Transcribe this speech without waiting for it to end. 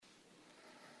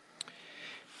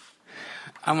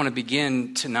I want to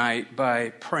begin tonight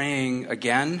by praying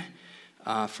again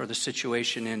for the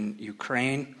situation in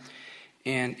Ukraine.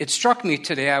 And it struck me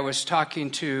today, I was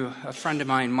talking to a friend of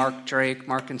mine, Mark Drake.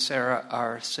 Mark and Sarah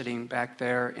are sitting back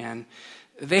there, and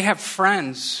they have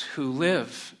friends who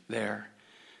live there.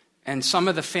 And some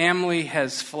of the family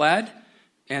has fled,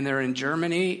 and they're in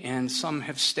Germany, and some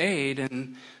have stayed,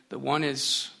 and the one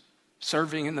is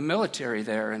serving in the military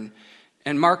there.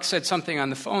 And Mark said something on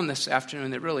the phone this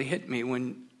afternoon that really hit me.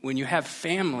 When you have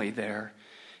family there,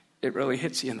 it really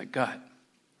hits you in the gut.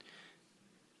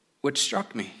 Which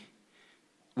struck me.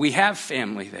 We have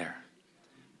family there.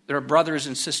 There are brothers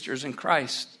and sisters in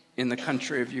Christ in the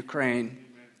country of Ukraine.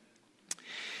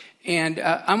 And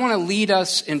I want to lead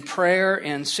us in prayer.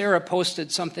 And Sarah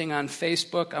posted something on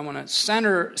Facebook. I want to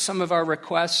center some of our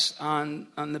requests on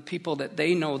the people that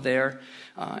they know there.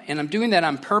 And I'm doing that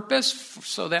on purpose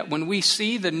so that when we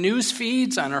see the news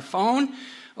feeds on our phone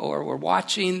or we're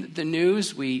watching the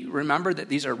news, we remember that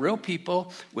these are real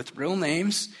people with real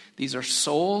names. These are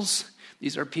souls.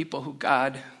 These are people who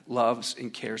God loves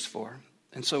and cares for.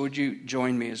 And so would you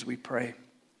join me as we pray?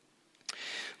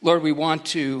 Lord, we want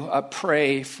to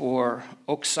pray for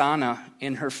Oksana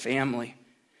and her family.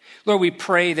 Lord, we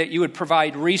pray that you would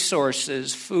provide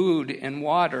resources, food and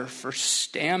water for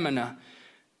stamina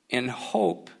and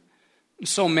hope.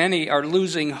 So many are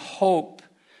losing hope,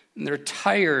 and they're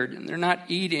tired, and they're not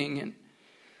eating. And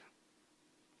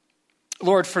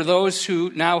Lord, for those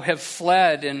who now have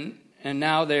fled, and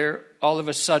now they're all of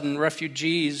a sudden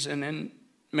refugees, and in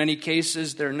many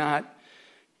cases they're not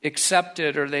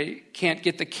accepted or they can't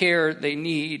get the care they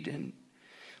need. And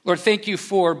Lord, thank you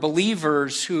for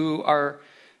believers who are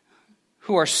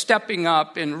stepping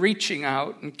up and reaching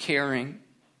out and caring.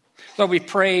 Lord, we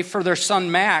pray for their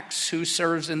son Max, who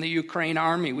serves in the Ukraine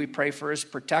army. We pray for his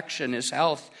protection, his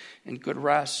health, and good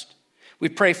rest. We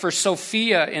pray for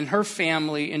Sophia and her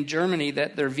family in Germany,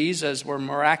 that their visas will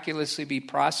miraculously be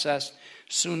processed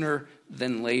sooner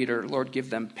than later. Lord,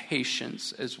 give them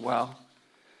patience as well.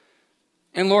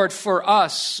 And Lord, for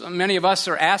us, many of us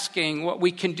are asking what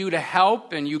we can do to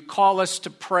help, and you call us to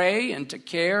pray and to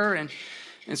care. And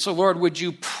so, Lord, would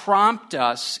you prompt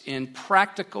us in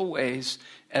practical ways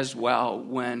as well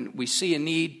when we see a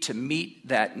need to meet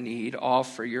that need, all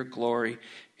for your glory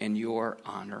and your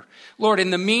honor. Lord, in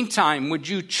the meantime, would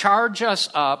you charge us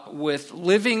up with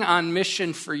living on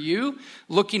mission for you,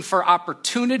 looking for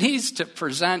opportunities to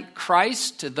present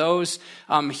Christ to those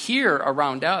here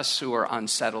around us who are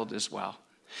unsettled as well.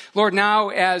 Lord, now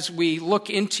as we look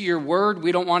into your word,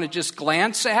 we don't want to just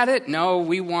glance at it. No,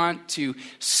 we want to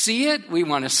see it, we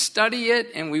want to study it,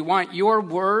 and we want your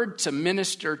word to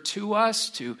minister to us,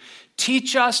 to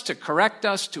teach us, to correct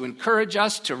us, to encourage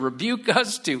us, to rebuke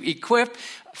us, to equip,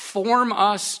 form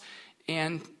us,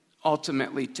 and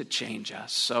ultimately to change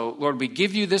us. So, Lord, we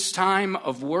give you this time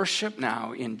of worship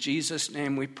now. In Jesus'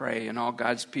 name we pray. And all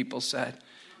God's people said,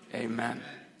 amen.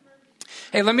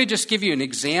 Hey, let me just give you an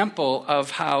example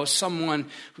of how someone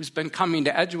who's been coming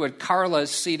to Edgewood, Carla,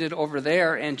 is seated over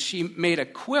there, and she made a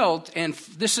quilt, and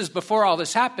this is before all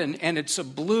this happened, and it's a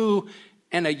blue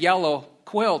and a yellow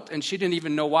quilt, and she didn't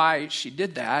even know why she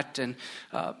did that. And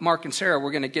Mark and Sarah,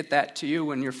 we're going to get that to you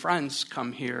when your friends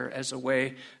come here as a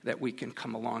way that we can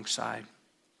come alongside.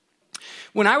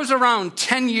 When I was around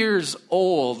 10 years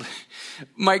old,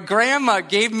 my grandma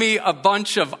gave me a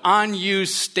bunch of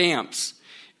unused stamps,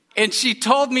 and she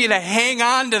told me to hang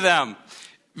on to them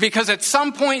because at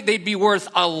some point they'd be worth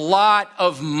a lot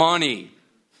of money.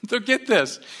 So get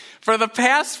this. For the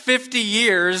past 50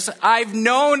 years, I've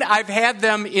known I've had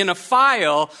them in a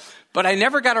file, but I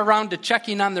never got around to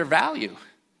checking on their value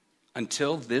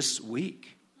until this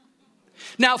week.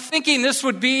 Now, thinking this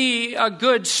would be a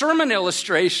good sermon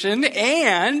illustration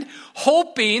and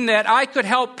hoping that I could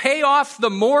help pay off the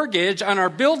mortgage on our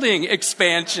building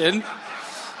expansion,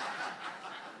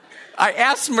 I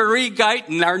asked Marie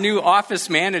Guyton, our new office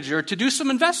manager, to do some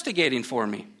investigating for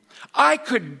me. I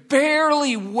could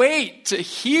barely wait to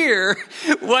hear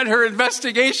what her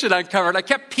investigation uncovered. I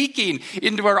kept peeking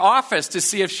into her office to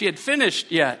see if she had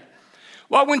finished yet.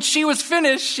 Well, when she was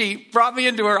finished, she brought me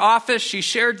into her office. She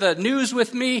shared the news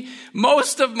with me.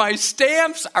 Most of my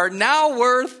stamps are now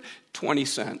worth 20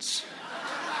 cents.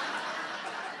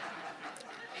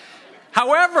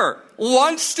 However,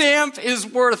 one stamp is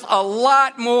worth a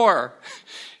lot more.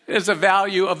 It has a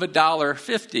value of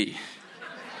 $1.50.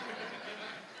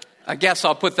 I guess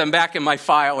I'll put them back in my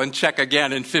file and check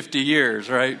again in 50 years,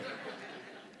 right?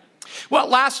 Well,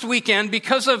 last weekend,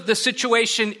 because of the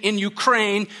situation in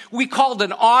Ukraine, we called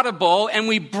an audible and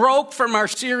we broke from our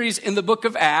series in the book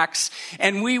of Acts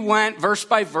and we went verse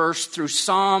by verse through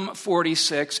Psalm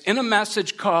 46 in a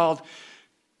message called,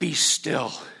 Be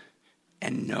Still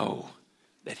and Know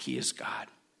that He is God.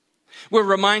 We're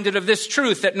reminded of this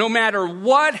truth that no matter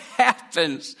what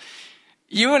happens,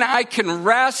 you and I can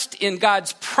rest in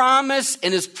God's promise,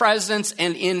 in His presence,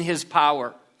 and in His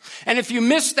power. And if you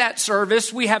missed that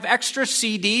service, we have extra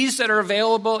CDs that are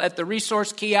available at the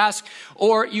resource kiosk,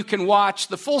 or you can watch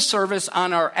the full service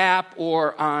on our app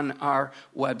or on our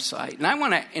website. And I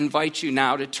want to invite you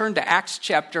now to turn to Acts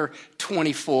chapter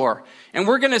 24. And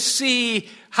we're going to see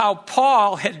how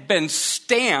Paul had been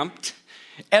stamped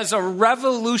as a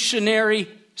revolutionary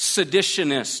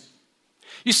seditionist.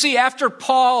 You see, after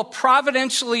Paul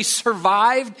providentially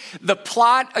survived the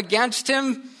plot against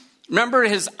him, remember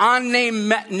his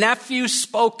unnamed nephew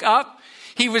spoke up?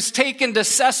 He was taken to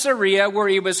Caesarea where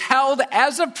he was held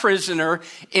as a prisoner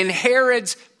in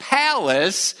Herod's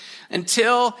palace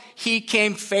until he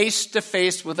came face to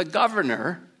face with a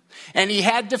governor. And he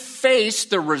had to face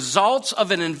the results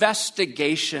of an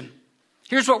investigation.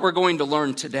 Here's what we're going to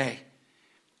learn today.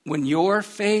 When your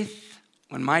faith,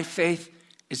 when my faith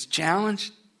is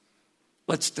challenged,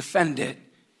 let's defend it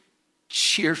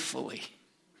cheerfully.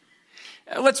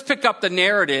 Let's pick up the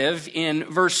narrative in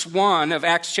verse 1 of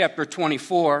Acts chapter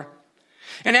 24.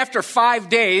 And after 5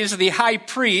 days, the high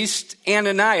priest,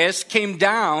 Ananias, came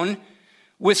down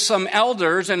with some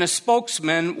elders and a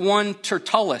spokesman, one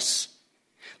Tertullus.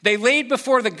 They laid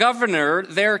before the governor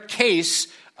their case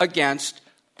against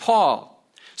Paul.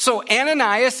 So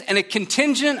Ananias and a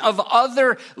contingent of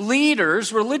other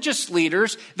leaders, religious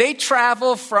leaders, they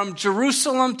travel from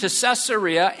Jerusalem to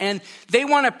Caesarea and they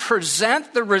want to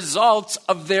present the results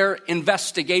of their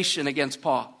investigation against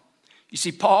Paul. You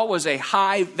see, Paul was a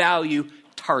high value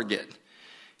target.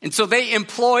 And so they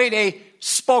employed a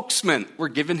spokesman. We're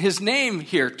given his name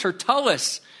here,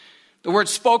 Tertullus. The word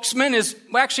spokesman is,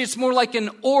 well, actually it's more like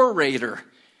an orator.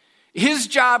 His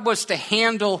job was to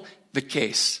handle the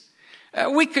case.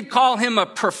 We could call him a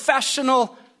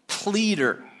professional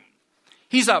pleader.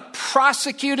 He's a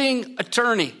prosecuting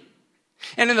attorney.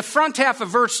 And in the front half of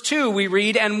verse 2, we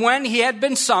read, and when he had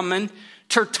been summoned,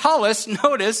 Tertullus,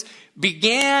 notice,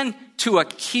 began to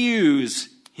accuse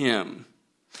him.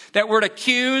 That word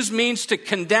accuse means to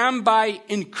condemn by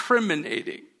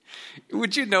incriminating.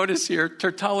 Would you notice here,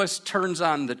 Tertullus turns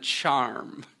on the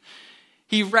charm.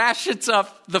 He ratchets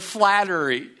up the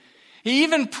flattery. He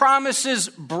even promises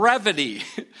brevity,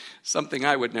 something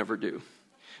I would never do.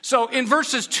 So in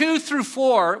verses 2 through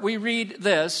 4, we read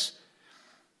this.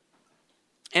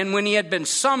 And when he had been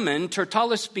summoned,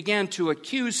 Tertullus began to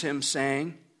accuse him,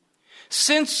 saying,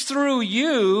 since through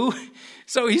you,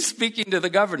 so he's speaking to the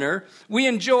governor, we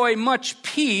enjoy much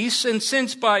peace, and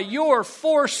since by your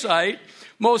foresight,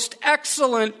 most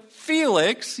excellent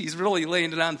Felix, he's really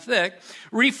laying it on thick,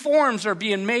 reforms are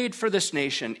being made for this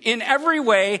nation. In every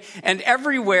way and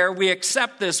everywhere we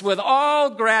accept this with all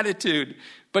gratitude.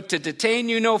 But to detain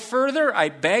you no further, I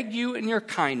beg you in your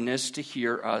kindness to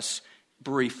hear us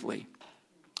briefly.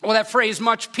 Well, that phrase,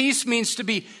 much peace, means to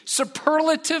be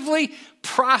superlatively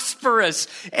prosperous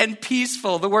and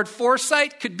peaceful. The word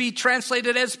foresight could be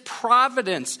translated as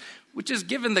providence, which has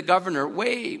given the governor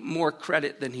way more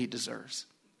credit than he deserves.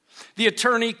 The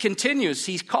attorney continues.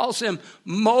 He calls him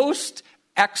most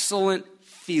excellent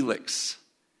Felix.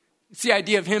 It's the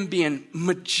idea of him being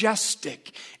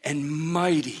majestic and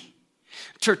mighty.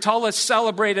 Tertullus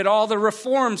celebrated all the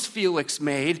reforms Felix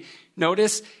made.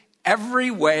 Notice,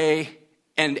 every way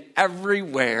and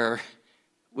everywhere,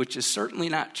 which is certainly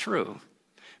not true,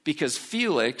 because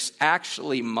Felix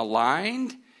actually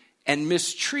maligned and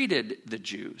mistreated the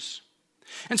Jews.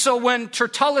 And so when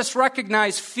Tertullus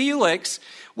recognized Felix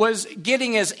was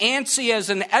getting as antsy as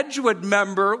an Edgewood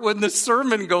member when the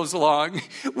sermon goes along,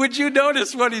 would you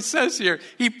notice what he says here?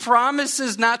 He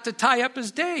promises not to tie up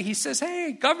his day. He says,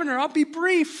 hey, governor, I'll be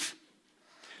brief.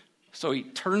 So he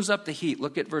turns up the heat.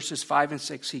 Look at verses 5 and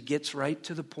 6. He gets right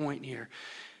to the point here.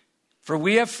 For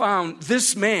we have found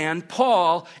this man,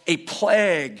 Paul, a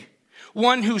plague,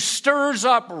 one who stirs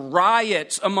up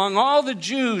riots among all the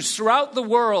Jews throughout the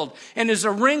world and is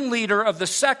a ringleader of the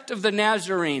sect of the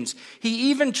Nazarenes.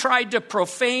 He even tried to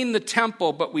profane the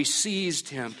temple, but we seized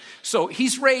him. So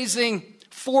he's raising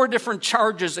 4 different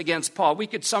charges against Paul. We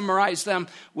could summarize them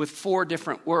with 4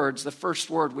 different words. The first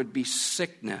word would be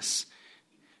sickness.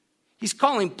 He's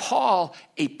calling Paul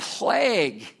a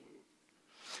plague.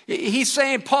 He's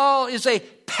saying Paul is a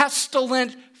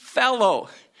pestilent fellow.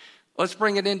 Let's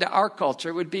bring it into our culture.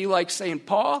 It would be like saying,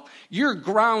 Paul, you're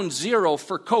ground zero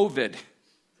for COVID.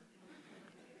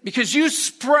 Because you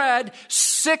spread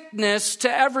sickness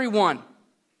to everyone.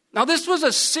 Now, this was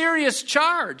a serious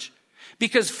charge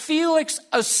because Felix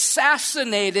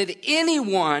assassinated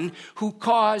anyone who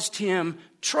caused him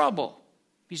trouble.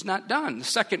 He's not done. The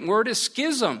second word is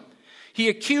schism. He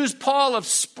accused Paul of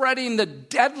spreading the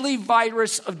deadly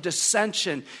virus of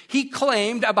dissension. He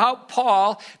claimed about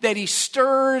Paul that he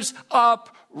stirs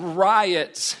up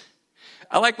riots.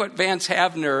 I like what Vance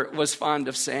Havner was fond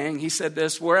of saying. He said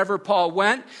this, wherever Paul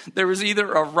went, there was either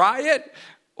a riot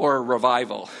or a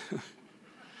revival.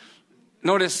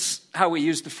 Notice how we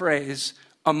use the phrase,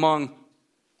 among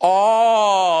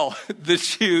all the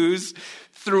Jews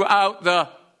throughout the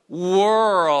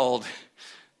world.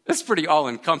 That's pretty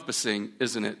all-encompassing,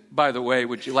 isn't it? By the way,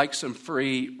 would you like some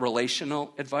free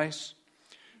relational advice?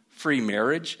 Free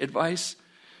marriage advice?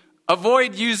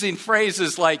 Avoid using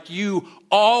phrases like you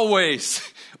always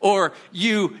or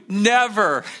you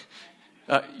never.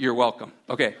 You're welcome.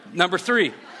 Okay, number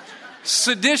 3,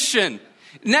 sedition.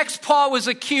 Next, Paul was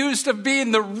accused of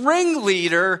being the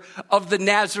ringleader of the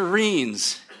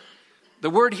Nazarenes. The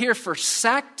word here for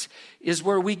sect is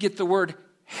where we get the word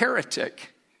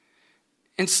heretic.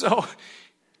 And so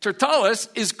Tertullus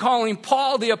is calling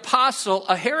Paul the apostle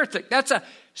a heretic. That's a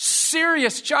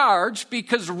serious charge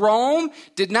because Rome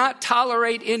did not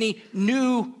tolerate any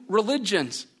new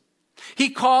religions. He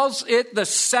calls it the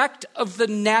sect of the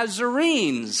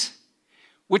Nazarenes,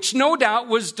 which no doubt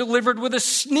was delivered with a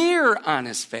sneer on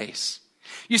his face.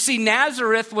 You see,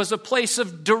 Nazareth was a place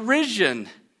of derision.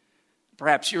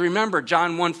 Perhaps you remember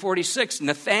John 1:46.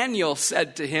 Nathanael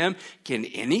said to him, "Can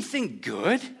anything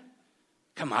good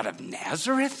come out of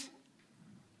Nazareth?"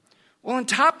 Well, on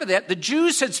top of that, the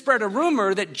Jews had spread a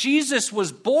rumor that Jesus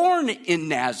was born in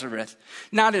Nazareth,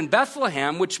 not in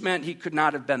Bethlehem, which meant he could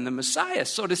not have been the Messiah.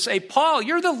 So to say, Paul,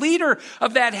 you're the leader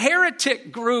of that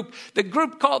heretic group, the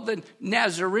group called the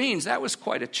Nazarenes, that was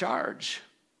quite a charge.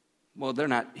 Well,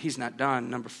 he's not done.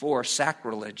 Number 4,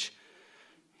 sacrilege.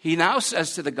 He now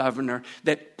says to the governor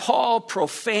that Paul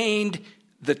profaned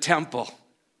the temple.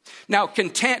 Now,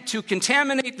 to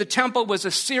contaminate the temple was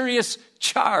a serious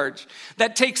charge.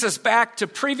 That takes us back to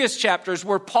previous chapters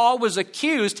where Paul was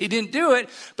accused. He didn't do it,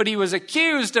 but he was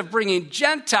accused of bringing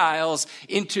Gentiles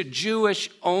into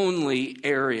Jewish-only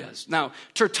areas. Now,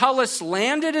 Tertullus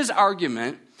landed his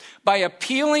argument by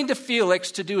appealing to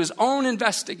Felix to do his own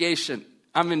investigation.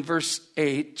 I'm in verse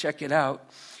 8. Check it out.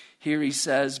 Here he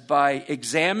says, by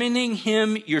examining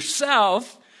him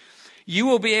yourself, you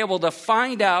will be able to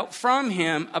find out from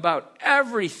him about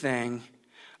everything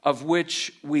of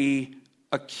which we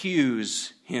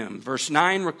accuse him. Verse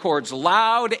 9 records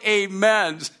loud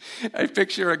amens. I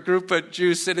picture a group of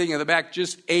Jews sitting in the back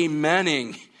just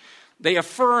amening. They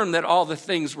affirm that all the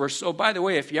things were so. By the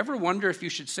way, if you ever wonder if you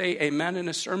should say amen in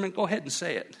a sermon, go ahead and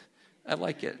say it. I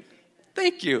like it.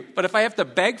 Thank you. But if I have to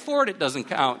beg for it, it doesn't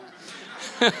count.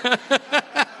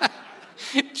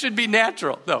 It should be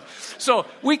natural, though. So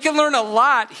we can learn a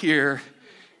lot here.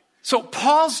 So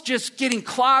Paul's just getting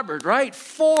clobbered, right?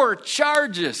 4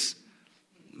 charges.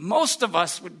 Most of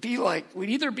us would be like, we'd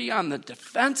either be on the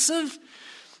defensive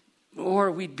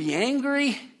or we'd be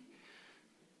angry.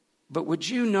 But would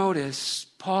you notice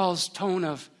Paul's tone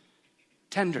of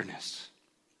tenderness,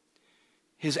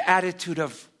 his attitude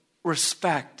of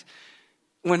respect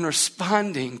when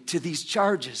responding to these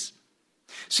charges?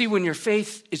 See, when your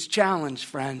faith is challenged,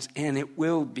 friends, and it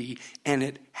will be, and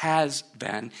it has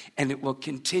been, and it will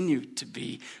continue to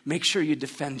be, make sure you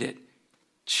defend it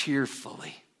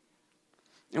cheerfully.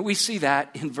 And we see that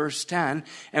in verse 10.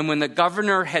 And when the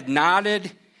governor had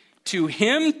nodded to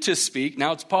him to speak,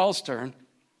 now it's Paul's turn,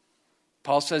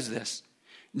 Paul says this,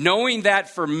 knowing that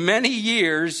for many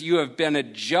years you have been a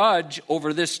judge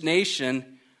over this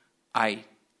nation, I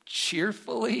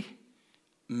cheerfully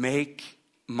make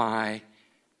my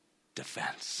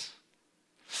defense.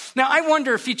 Now, I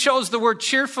wonder if he chose the word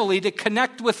cheerfully to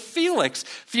connect with Felix.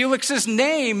 Felix's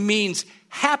name means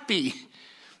happy.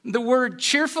 The word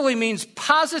cheerfully means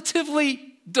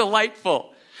positively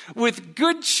delightful, with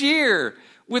good cheer,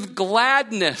 with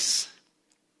gladness.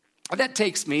 That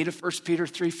takes me to 1 Peter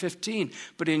 3:15.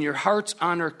 But in your hearts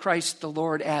honor Christ the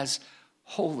Lord as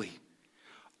holy,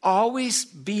 always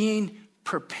being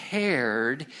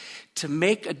prepared to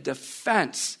make a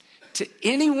defense to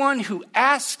anyone who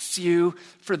asks you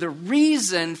for the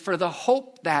reason for the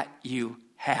hope that you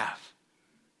have,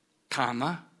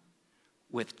 comma,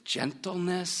 with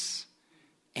gentleness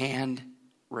and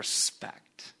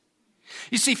respect.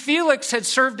 You see, Felix had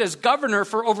served as governor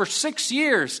for over 6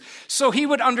 years, so he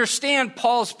would understand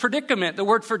Paul's predicament. The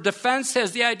word for defense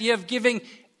has the idea of giving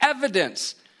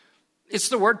evidence. It's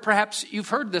the word, perhaps you've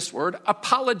heard this word,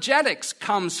 apologetics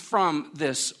comes from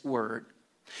this word.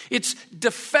 It's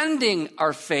defending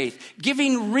our faith,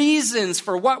 giving reasons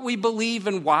for what we believe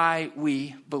and why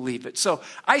we believe it. So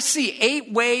I see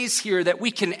 8 ways here that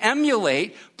we can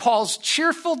emulate Paul's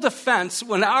cheerful defense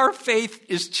when our faith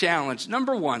is challenged.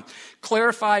 Number 1,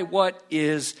 clarify what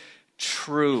is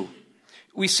true.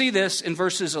 We see this in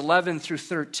verses 11 through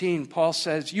 13. Paul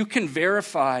says, "You can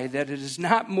verify that it is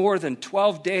not more than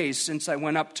 12 days since I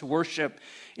went up to worship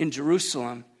in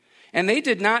Jerusalem. And they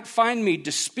did not find me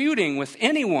disputing with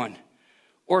anyone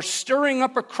or stirring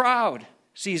up a crowd."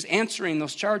 See, he's answering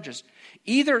those charges.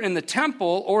 "Either in the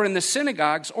temple or in the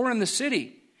synagogues or in the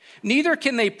city. Neither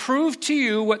can they prove to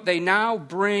you what they now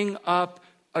bring up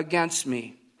against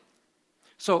me."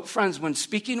 So, friends, when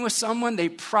speaking with someone, they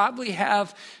probably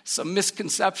have some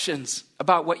misconceptions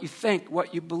about what you think,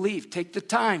 what you believe. Take the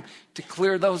time to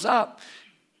clear those up.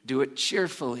 Do it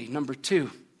cheerfully. Number 2,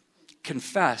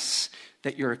 confess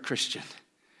that you're a Christian.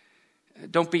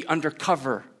 Don't be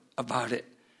undercover about it.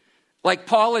 Like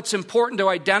Paul, it's important to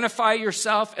identify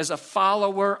yourself as a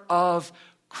follower of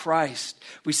Christ.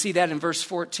 We see that in verse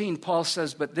 14. Paul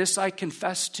says, "But this I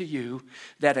confess to you,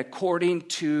 that according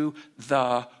to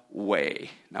the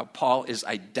way." Now, Paul is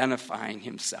identifying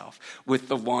himself with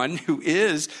the one who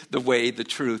is the way, the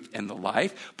truth, and the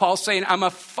life. Paul's saying, I'm a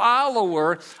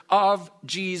follower of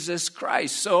Jesus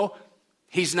Christ. So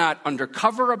he's not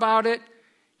undercover about it.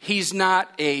 He's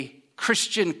not a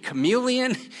Christian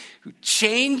chameleon who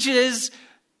changes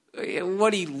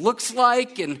what he looks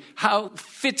like and how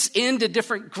fits into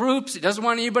different groups. He doesn't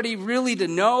want anybody really to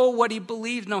know what he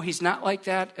believes. No, he's not like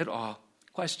that at all.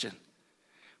 Question: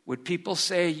 would people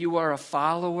say you are a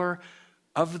follower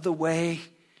of the way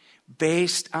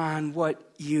based on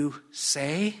what you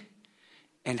say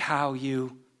and how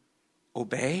you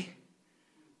obey?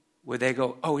 Would they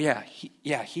go, "Oh yeah,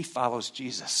 he follows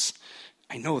Jesus.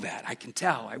 I know that. I can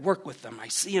tell. I work with him. I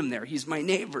see him there. He's my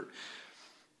neighbor."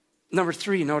 Number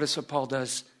 3, notice what Paul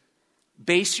does.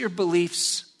 Base your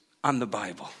beliefs on the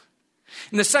Bible.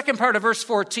 In the second part of verse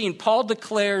 14, Paul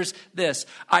declares this: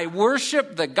 "I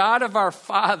worship the God of our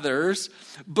fathers,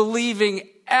 believing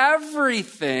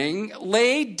everything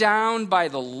laid down by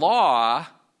the law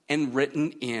and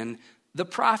written in the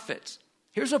prophets."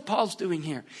 Here's what Paul's doing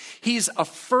here. He's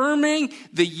affirming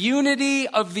the unity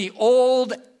of the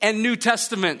Old and New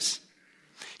Testaments.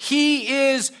 He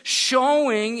is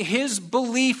showing his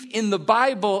belief in the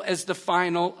Bible as the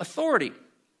final authority.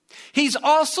 He's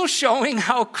also showing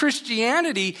how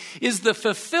Christianity is the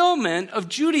fulfillment of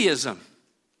Judaism.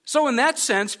 So in that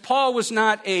sense, Paul was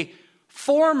not a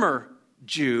former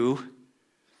Jew.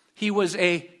 He was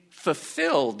a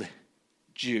fulfilled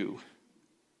Jew.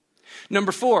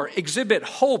 Number 4, exhibit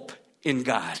hope in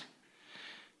God.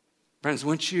 Friends,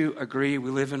 wouldn't you agree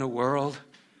we live in a world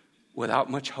without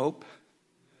much hope?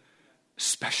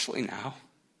 Especially now.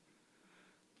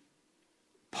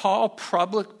 Paul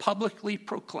publicly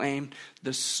proclaimed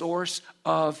the source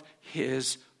of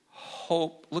his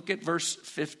hope. Look at verse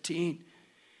 15.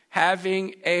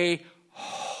 Having a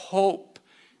hope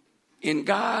in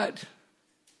God.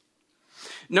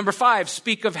 Number 5,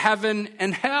 speak of heaven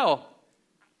and hell.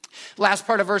 Last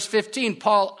part of verse 15,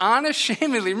 Paul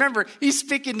unashamedly, remember, he's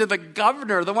speaking to the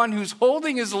governor, the one who's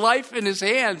holding his life in his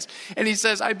hands. And he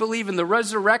says, "I believe in the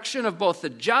resurrection of both the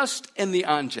just and the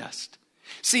unjust."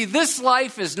 See, this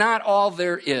life is not all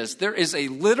there is. There is a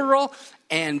literal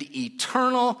and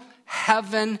eternal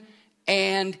heaven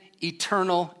and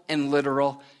eternal and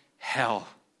literal hell.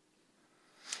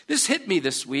 This hit me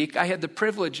this week. I had the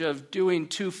privilege of doing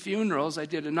 2 funerals. I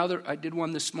did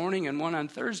one this morning and one on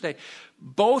Thursday.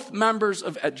 Both members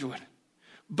of Edgewood.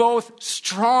 Both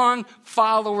strong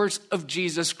followers of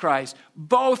Jesus Christ.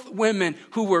 Both women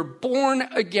who were born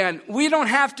again. We don't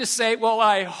have to say, "Well,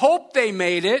 I hope they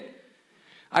made it.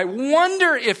 I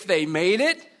wonder if they made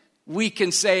it." We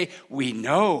can say, we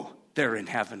know they're in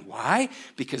heaven. Why?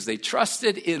 Because they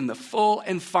trusted in the full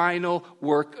and final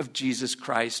work of Jesus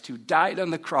Christ, who died on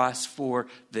the cross for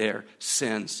their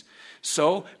sins.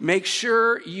 So make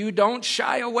sure you don't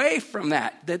shy away from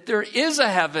that there is a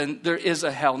heaven, there is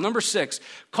a hell. Number 6,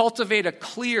 cultivate a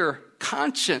clear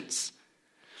conscience.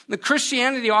 The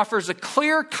Christianity offers a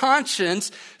clear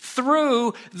conscience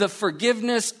through the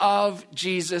forgiveness of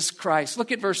Jesus Christ.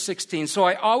 Look at verse 16. "So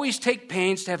I always take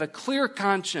pains to have a clear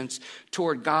conscience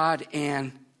toward God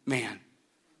and man."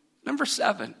 Number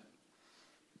 7,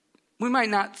 we might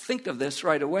not think of this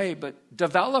right away, but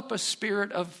develop a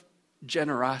spirit of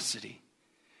generosity.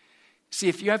 See,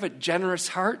 if you have a generous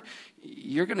heart,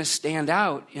 you're going to stand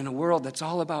out in a world that's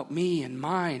all about me and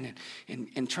mine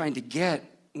and trying to get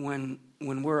when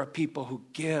we're a people who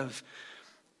give.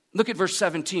 Look at verse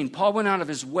 17. Paul went out of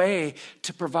his way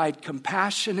to provide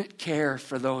compassionate care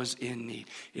for those in need.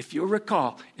 If you'll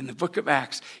recall, in the book of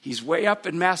Acts, he's way up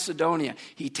in Macedonia.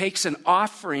 He takes an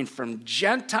offering from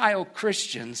Gentile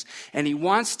Christians, and he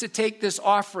wants to take this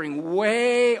offering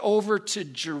way over to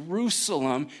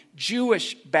Jerusalem,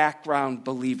 Jewish background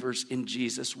believers in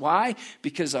Jesus. Why?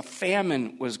 Because a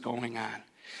famine was going on.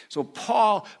 So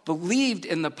Paul believed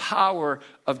in the power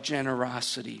of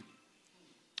generosity.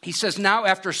 He says, now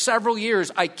after several years,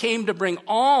 I came to bring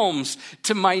alms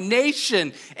to my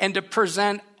nation and to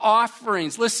present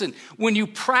offerings. Listen, when you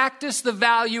practice the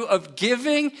value of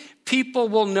giving, people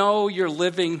will know you're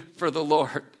living for the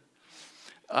Lord.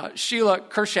 Sheila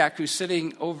Kershak, who's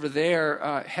sitting over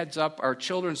there, heads up our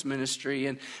children's ministry.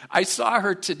 And I saw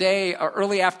her today,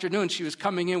 early afternoon. She was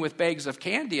coming in with bags of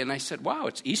candy. And I said, wow,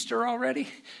 it's Easter already?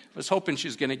 I was hoping she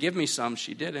was going to give me some.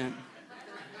 She didn't.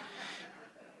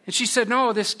 And she said,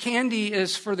 no, this candy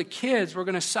is for the kids. We're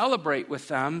going to celebrate with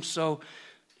them. So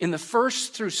in the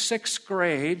 1st through 6th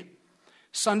grade,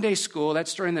 Sunday school,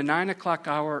 that's during the 9 o'clock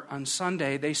hour on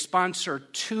Sunday, they sponsor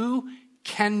 2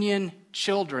 Kenyan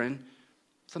children.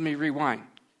 So let me rewind.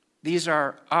 These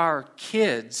are our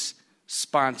kids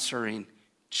sponsoring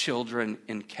children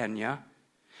in Kenya.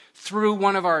 Through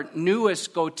one of our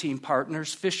newest Go Team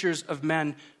partners, Fishers of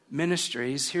Men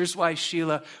Ministries. Here's why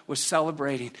Sheila was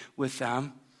celebrating with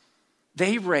them.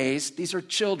 They raised, these are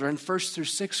children, 1st through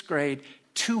 6th grade,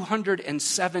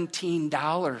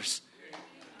 $217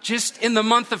 just in the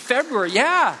month of February.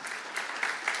 Yeah,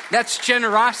 that's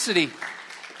generosity.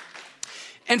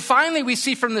 And finally, we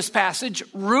see from this passage,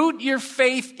 root your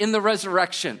faith in the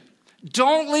resurrection.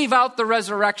 Don't leave out the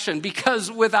resurrection,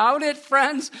 because without it,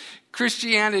 friends,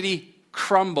 Christianity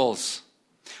crumbles.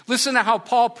 Listen to how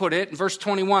Paul put it in verse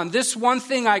 21. This one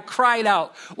thing I cried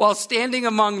out while standing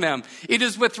among them. It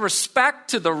is with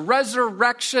respect to the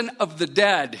resurrection of the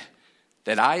dead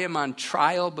that I am on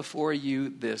trial before you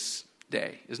this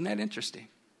day. Isn't that interesting?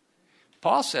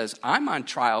 Paul says, I'm on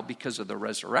trial because of the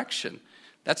resurrection.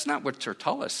 That's not what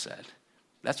Tertullus said.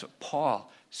 That's what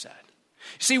Paul said.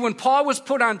 See, when Paul was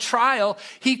put on trial,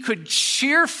 he could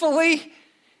cheerfully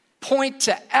point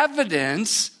to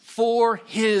evidence for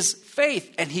his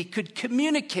faith, and he could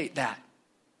communicate that.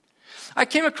 I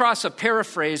came across a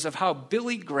paraphrase of how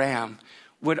Billy Graham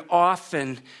would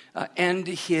often end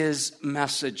his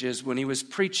messages when he was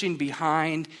preaching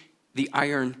behind the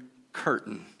Iron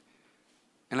Curtain.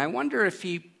 And I wonder if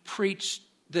he preached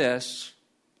this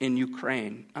in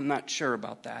Ukraine. I'm not sure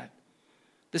about that.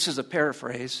 This is a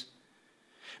paraphrase.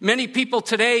 Many people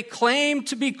today claim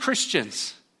to be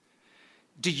Christians.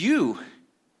 Do you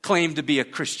claim to be a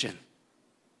Christian?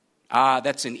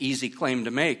 That's an easy claim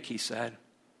to make, he said.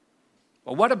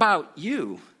 Well, what about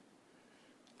you?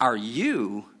 Are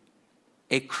you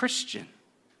a Christian?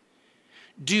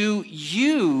 Do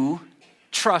you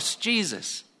trust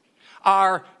Jesus?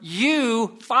 Are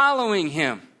you following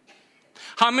him?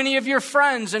 How many of your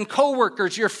friends and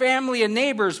coworkers, your family and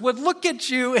neighbors would look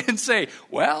at you and say,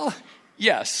 well,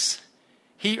 yes,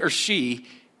 he or she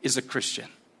is a Christian?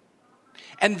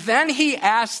 And then he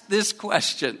asked this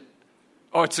question.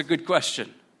 Oh, it's a good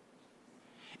question.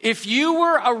 If you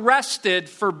were arrested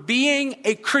for being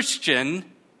a Christian,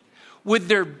 would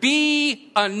there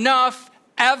be enough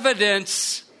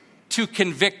evidence to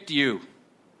convict you?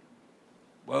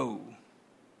 Whoa.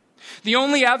 The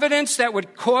only evidence that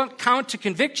would count to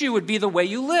convict you would be the way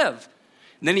you live.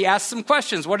 And then he asked some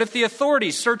questions. What if the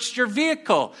authorities searched your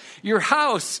vehicle, your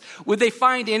house? Would they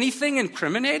find anything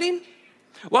incriminating?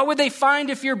 What would they find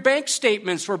if your bank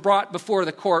statements were brought before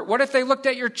the court? What if they looked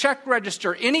at your check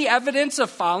register? Any evidence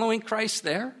of following Christ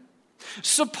there?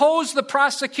 Suppose the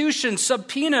prosecution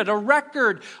subpoenaed a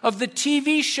record of the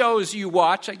TV shows you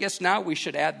watch. I guess now we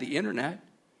should add the internet.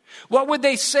 What would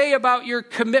they say about your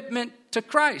commitment to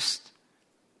Christ?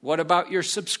 What about your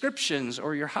subscriptions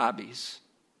or your hobbies?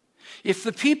 If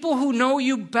the people who know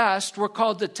you best were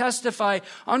called to testify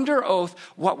under oath,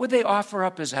 what would they offer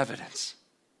up as evidence?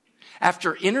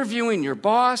 After interviewing your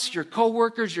boss, your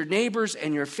coworkers, your neighbors,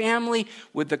 and your family,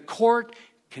 would the court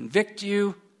convict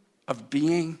you of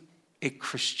being a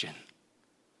Christian?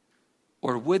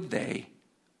 Or would they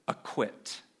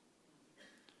acquit?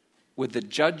 Would the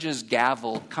judge's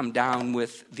gavel come down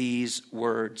with these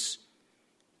words,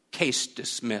 case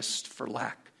dismissed for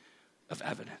lack of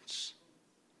evidence?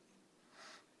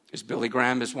 As Billy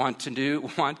Graham is want to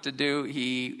do,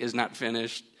 he is not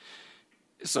finished.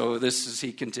 So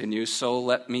he continues, so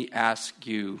let me ask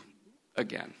you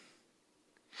again.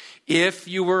 If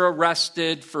you were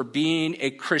arrested for being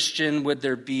a Christian, would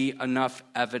there be enough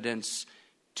evidence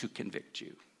to convict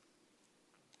you?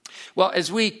 Well,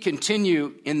 as we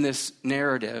continue in this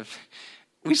narrative,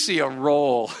 we see a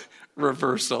role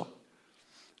reversal.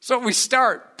 So we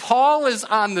start. Paul is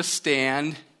on the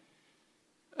stand,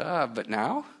 but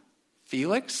now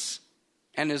Felix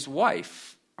and his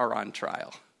wife are on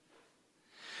trial.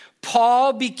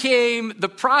 Paul became the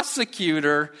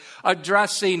prosecutor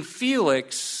addressing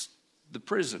Felix, the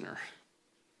prisoner.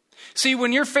 See,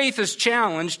 when your faith is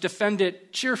challenged, defend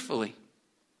it cheerfully.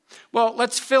 Well,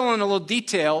 let's fill in a little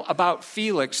detail about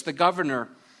Felix, the governor.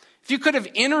 If you could have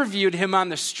interviewed him on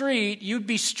the street, you'd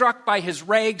be struck by his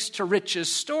rags to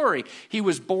riches story. He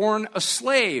was born a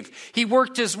slave. He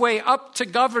worked his way up to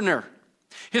governor.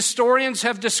 Historians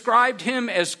have described him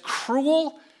as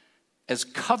cruel, as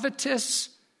covetous,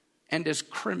 and as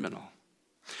criminal.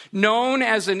 Known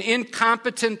as an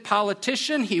incompetent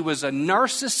politician, he was a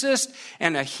narcissist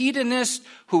and a hedonist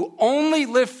who only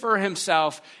lived for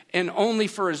himself and only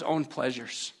for his own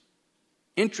pleasures.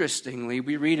 Interestingly,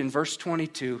 we read in verse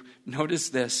 22, notice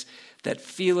this, that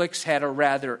Felix had a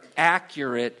rather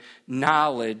accurate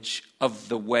knowledge of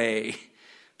the way.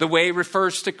 The way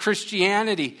refers to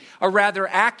Christianity. A rather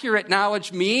accurate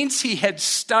knowledge means he had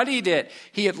studied it.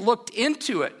 He had looked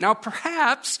into it. Now,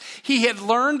 perhaps he had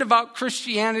learned about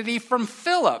Christianity from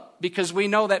Philip, because we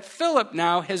know that Philip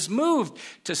now has moved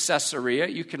to Caesarea.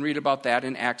 You can read about that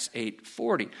in Acts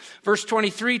 8:40. Verse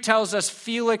 23 tells us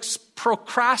Felix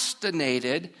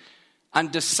procrastinated on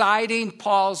deciding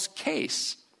Paul's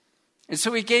case. And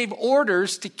so he gave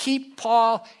orders to keep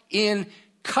Paul in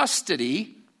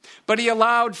custody, but he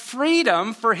allowed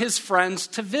freedom for his friends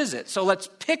to visit. So let's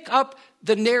pick up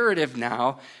the narrative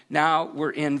now. Now we're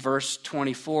in verse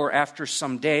 24. After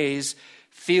some days,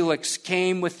 Felix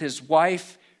came with his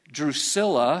wife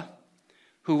Drusilla,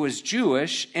 who was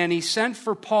Jewish, and he sent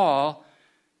for Paul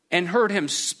and heard him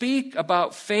speak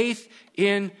about faith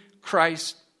in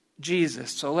Christ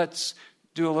Jesus. So let's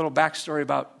do a little backstory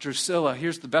about Drusilla.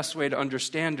 Here's the best way to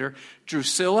understand her.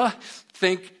 Drusilla,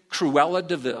 think Cruella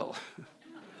de Vil.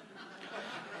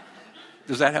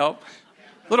 Does that help?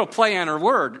 Little play on her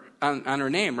word, on her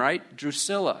name, right?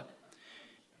 Drusilla.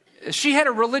 She had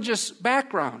a religious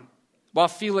background, while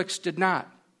Felix did not.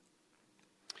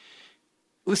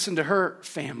 Listen to her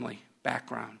family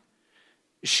background.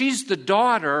 She's the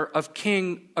daughter of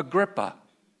King Agrippa,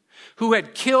 who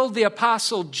had killed the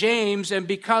apostle James and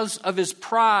because of his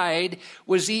pride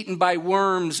was eaten by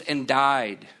worms and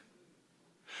died.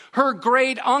 Her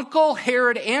great uncle,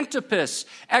 Herod Antipas,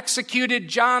 executed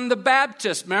John the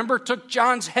Baptist. Remember, took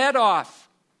John's head off.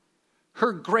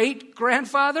 Her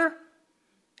great-grandfather,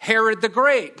 Herod the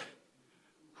Great,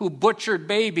 who butchered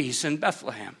babies in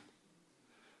Bethlehem.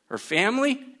 Her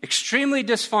family, extremely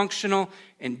dysfunctional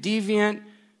and deviant.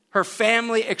 Her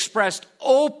family expressed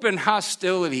open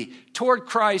hostility toward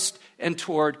Christ and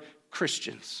toward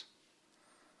Christians.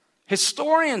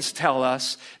 Historians tell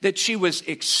us that she was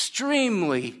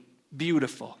extremely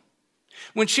beautiful.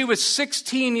 When she was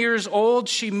 16 years old,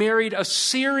 she married a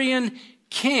Syrian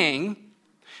king.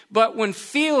 But when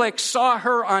Felix saw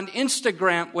her on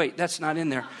Instagram, wait, that's not in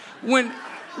there.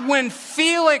 When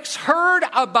Felix heard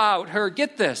about her,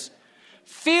 get this,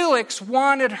 Felix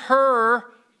wanted her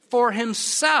for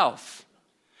himself.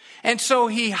 And so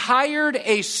he hired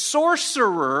a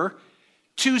sorcerer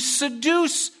to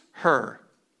seduce her.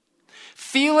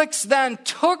 Felix then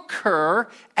took her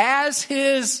as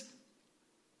his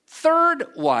third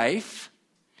wife,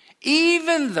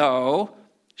 even though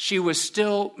she was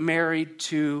still married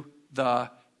to the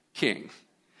king.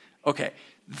 Okay,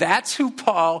 that's who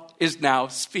Paul is now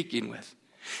speaking with.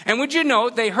 And would you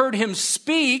note, they heard him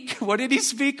speak. What did he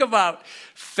speak about?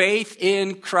 Faith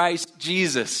in Christ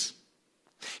Jesus.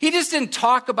 He just didn't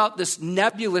talk about this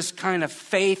nebulous kind of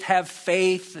faith, have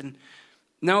faith. And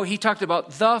no, he talked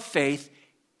about the faith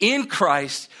in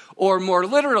Christ, or more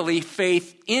literally,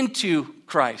 faith into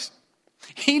Christ.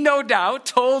 He no doubt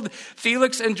told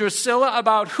Felix and Drusilla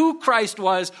about who Christ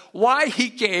was, why he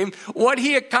came, what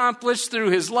he accomplished through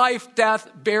his life, death,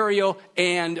 burial,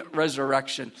 and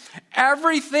resurrection.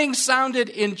 Everything sounded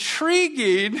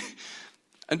intriguing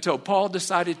until Paul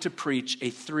decided to preach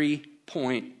a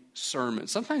 3-point sermon.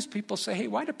 Sometimes people say, hey,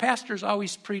 why do pastors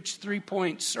always preach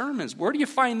 3-point sermons? Where do you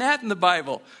find that in the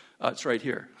Bible? It's right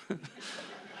here.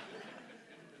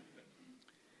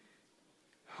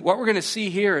 What we're going to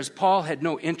see here is Paul had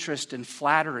no interest in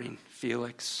flattering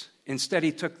Felix. Instead,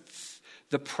 he took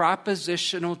the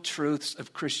propositional truths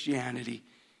of Christianity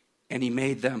and he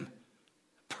made them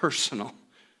personal,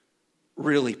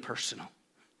 really personal.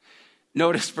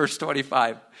 Notice verse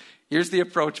 25. Here's the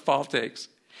approach Paul takes.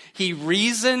 He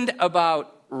reasoned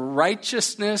about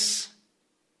righteousness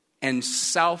and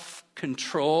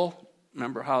self-control.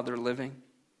 Remember how they're living?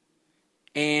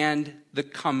 And the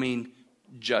coming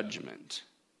judgment.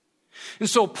 And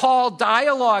so Paul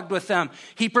dialogued with them.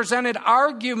 He presented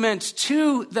arguments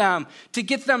to them to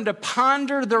get them to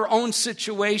ponder their own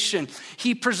situation.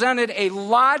 He presented a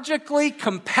logically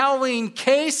compelling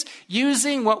case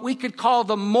using what we could call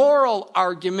the moral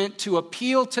argument to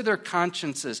appeal to their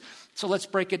consciences. So let's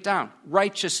break it down.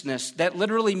 Righteousness, that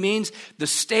literally means the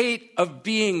state of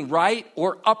being right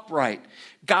or upright.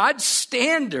 God's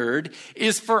standard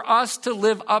is for us to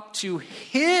live up to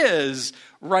his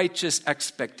righteous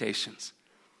expectations.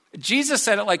 Jesus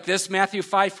said it like this, Matthew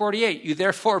 5:48, you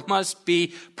therefore must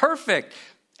be perfect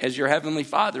as your heavenly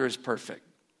Father is perfect.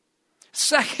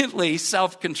 Secondly,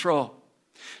 self-control.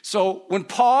 So when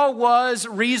Paul was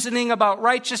reasoning about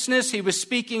righteousness, he was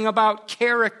speaking about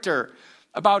character,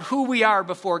 about who we are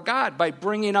before God by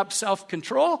bringing up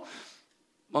self-control.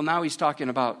 Well, now he's talking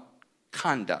about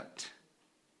conduct.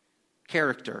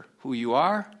 Character, who you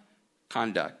are,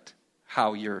 conduct,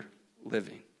 how you're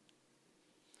living.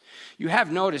 You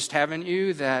have noticed, haven't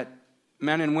you, that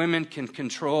men and women can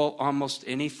control almost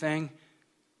anything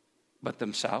but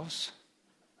themselves?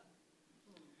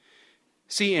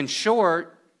 See, in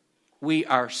short, we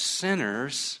are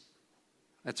sinners,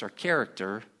 that's our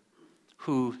character,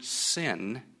 who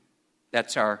sin,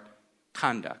 that's our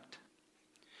conduct.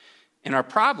 And our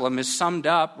problem is summed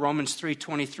up, Romans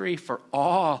 3:23, for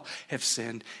all have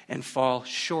sinned and fall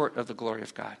short of the glory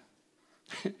of God.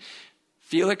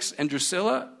 Felix and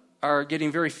Drusilla are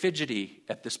getting very fidgety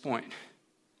at this point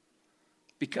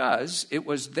because it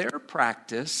was their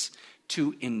practice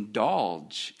to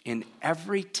indulge in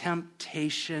every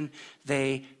temptation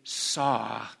they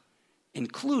saw,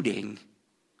 including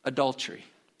adultery.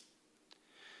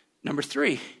 Number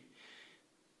 3,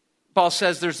 Paul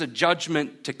says there's a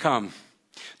judgment to come.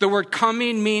 The word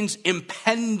coming means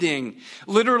impending.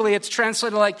 Literally, it's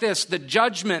translated like this, the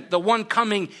judgment, the one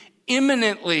coming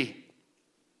imminently.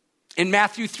 In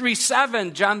Matthew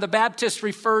 3:7, John the Baptist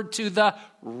referred to the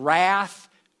wrath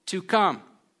to come.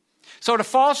 So to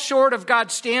fall short of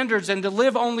God's standards and to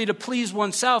live only to please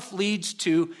oneself leads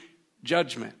to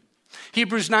judgment.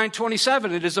 Hebrews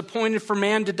 9:27, it is appointed for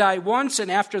man to die once, and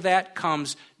after that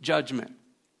comes judgment.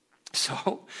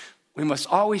 So we must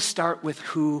always start with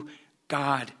who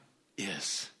God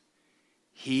is.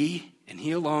 He and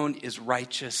he alone is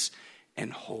righteous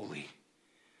and holy.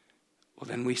 Well,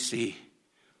 then we see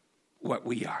what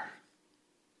we are.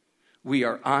 We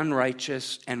are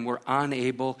unrighteous and we're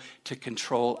unable to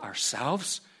control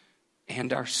ourselves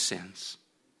and our sins.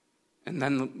 And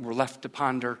then we're left to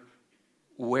ponder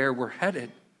where we're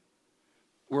headed.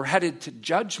 We're headed to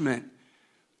judgment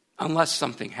unless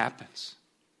something happens.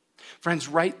 Friends,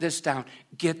 write this down.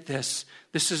 Get this.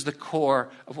 This is the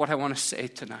core of what I want to say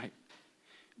tonight.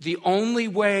 The only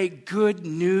way good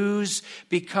news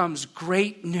becomes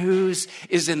great news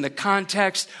is in the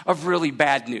context of really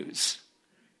bad news.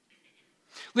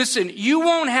 Listen, you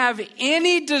won't have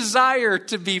any desire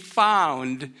to be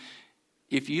found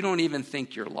if you don't even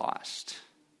think you're lost.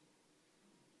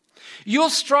 You'll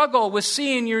struggle with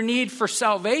seeing your need for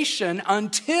salvation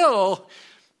until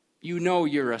you know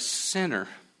you're a sinner.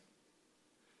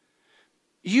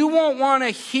 You won't want to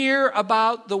hear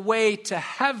about the way to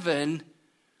heaven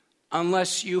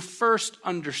unless you first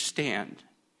understand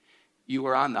you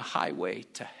are on the highway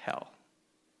to hell.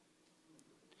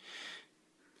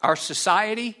 Our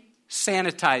society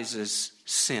sanitizes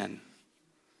sin,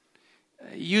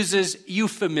 uses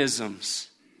euphemisms,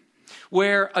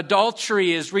 where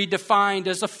adultery is redefined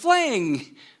as a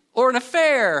fling or an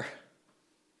affair.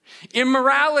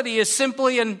 Immorality is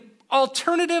simply an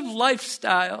alternative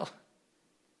lifestyle.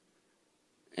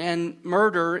 And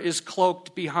murder is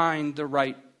cloaked behind the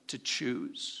right to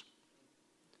choose.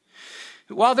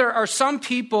 While there are some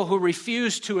people who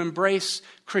refuse to embrace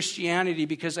Christianity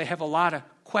because they have a lot of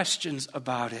questions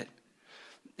about it,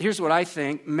 here's what I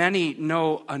think. Many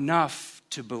know enough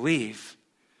to believe,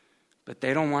 but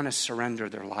they don't want to surrender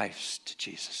their lives to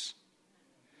Jesus.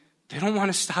 They don't want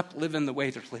to stop living the way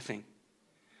they're living.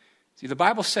 See, the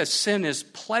Bible says sin is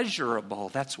pleasurable.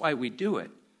 That's why we do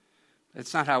it.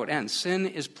 That's not how it ends. Sin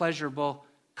is pleasurable,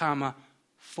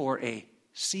 for a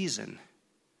season.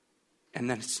 And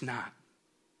then it's not.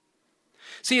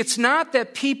 See, it's not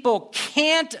that people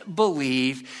can't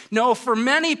believe. No, for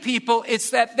many people, it's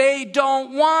that they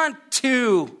don't want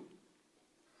to.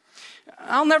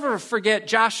 I'll never forget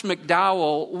Josh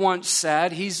McDowell once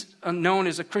said, he's known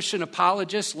as a Christian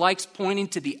apologist, likes pointing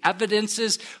to the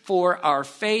evidences for our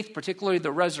faith, particularly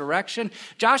the resurrection.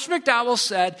 Josh McDowell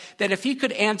said that if he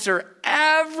could answer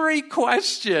every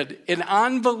question an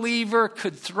unbeliever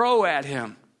could throw at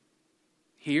him,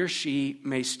 he or she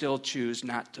may still choose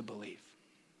not to believe.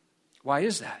 Why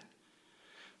is that?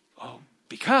 Oh,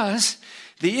 because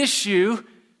the issue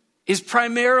is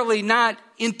primarily not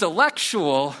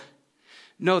intellectual.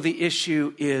 No, the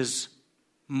issue is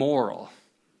moral.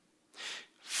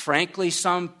 Frankly,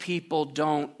 some people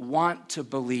don't want to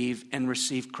believe and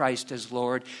receive Christ as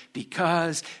Lord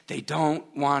because they don't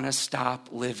want to stop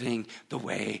living the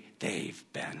way they've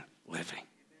been living.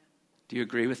 Do you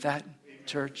agree with that,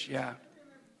 church? Yeah.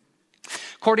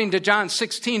 According to John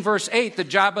 16, verse 8, the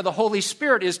job of the Holy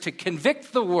Spirit is to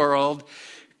convict the world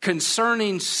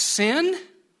concerning sin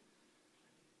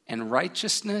and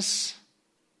righteousness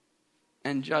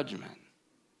and judgment.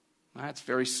 Well, that's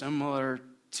very similar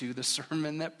to the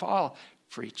sermon that Paul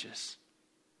preaches.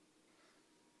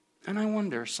 And I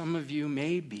wonder, some of you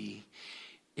may be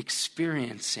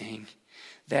experiencing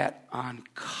that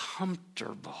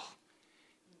uncomfortable,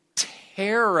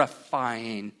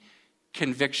 terrifying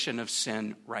conviction of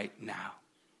sin right now.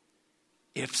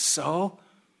 If so,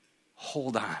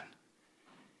 hold on.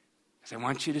 Because I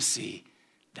want you to see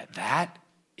that that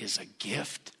is a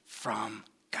gift from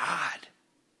God.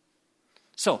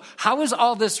 So, how is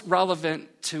all this relevant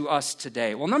to us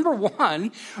today? Well, number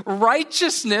one,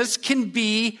 righteousness can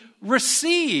be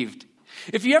received.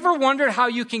 If you ever wondered how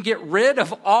you can get rid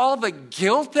of all the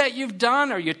guilt that you've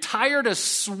done, are you tired of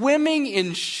swimming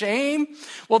in shame?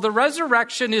 Well, the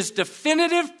resurrection is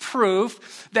definitive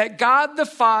proof that God the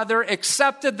Father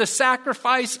accepted the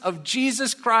sacrifice of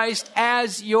Jesus Christ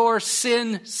as your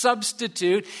sin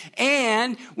substitute.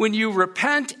 And when you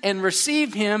repent and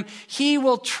receive him, he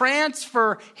will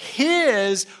transfer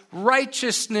his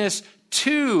righteousness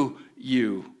to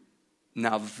you.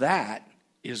 Now that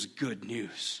is good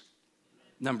news.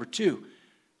 Number two,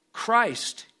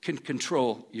 Christ can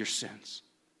control your sins.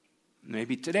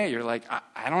 Maybe today you're like,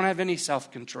 I don't have any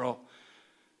self-control.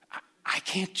 I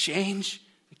can't change.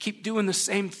 I keep doing the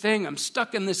same thing. I'm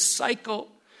stuck in this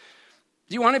cycle.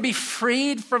 Do you want to be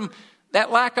freed from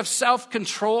that lack of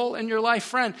self-control in your life?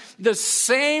 Friend, the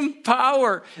same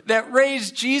power that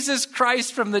raised Jesus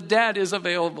Christ from the dead is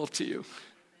available to you.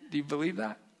 Do you believe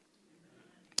that?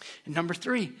 And number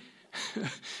three,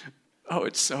 oh,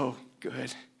 it's so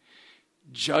good.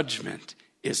 Judgment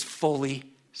is fully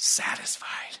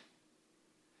satisfied.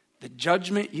 The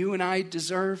judgment you and I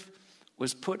deserve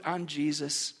was put on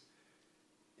Jesus.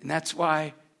 And that's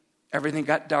why everything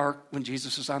got dark when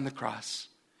Jesus was on the cross.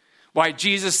 Why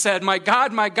Jesus said, my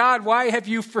God, why have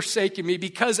you forsaken me?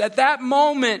 Because at that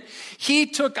moment, he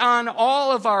took on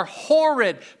all of our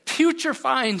horrid,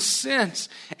 putrefying sins,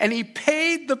 and he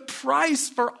paid the price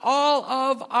for all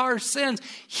of our sins.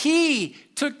 He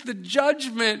took the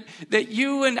judgment that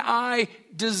you and I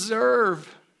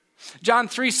deserve. John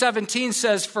 3:17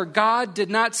 says, for God did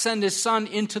not send his son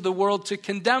into the world to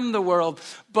condemn the world,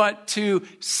 but to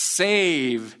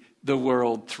save the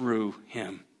world through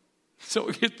him. So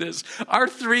get this, our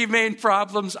three main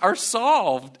problems are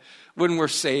solved when we're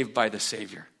saved by the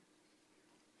Savior.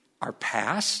 Our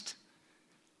past,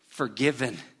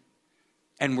 forgiven,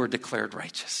 and we're declared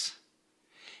righteous.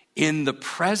 In the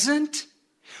present,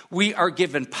 we are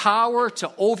given power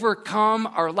to overcome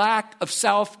our lack of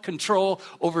self-control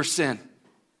over sin.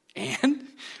 And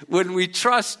when we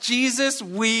trust Jesus,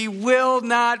 we will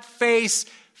not face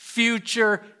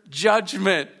future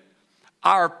judgment.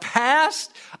 Our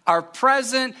past, our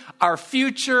present, our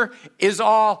future is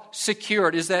all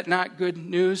secured. Is that not good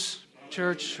news,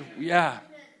 church? Yeah.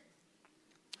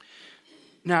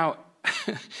 Now,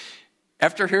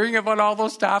 after hearing about all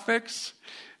those topics,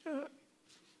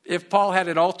 if Paul had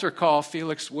an altar call,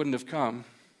 Felix wouldn't have come.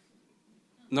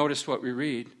 Notice what we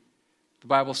read. The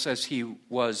Bible says he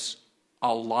was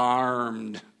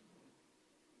alarmed.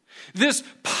 This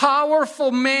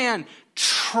powerful man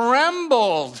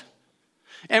trembled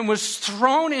and was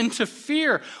thrown into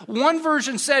fear. One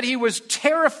version said he was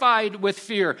terrified with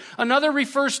fear. Another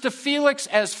refers to Felix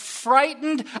as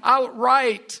frightened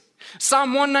outright.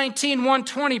 Psalm 119,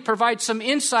 120 provides some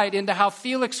insight into how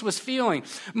Felix was feeling.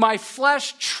 My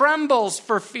flesh trembles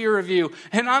for fear of you,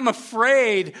 and I'm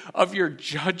afraid of your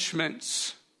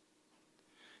judgments.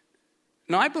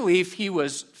 Now, I believe he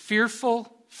was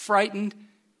fearful, frightened,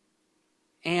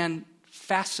 and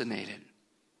fascinated.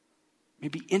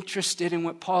 Maybe interested in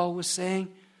what Paul was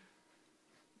saying.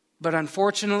 But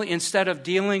unfortunately, instead of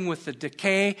dealing with the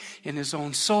decay in his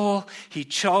own soul, he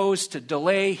chose to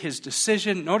delay his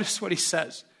decision. Notice what he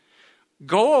says.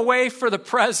 Go away for the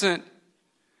present.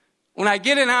 When I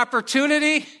get an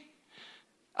opportunity,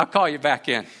 I'll call you back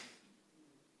in.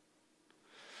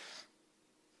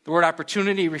 The word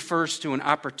opportunity refers to an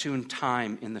opportune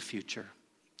time in the future.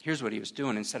 Here's what he was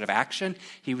doing. Instead of action,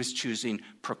 he was choosing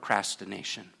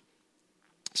procrastination.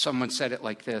 Someone said it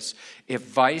like this: if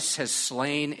vice has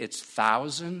slain its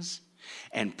thousands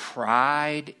and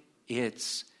pride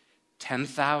its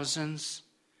 10,000s,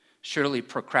 surely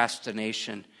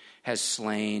procrastination has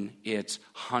slain its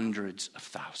hundreds of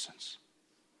thousands.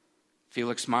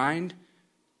 Felix's mind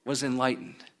was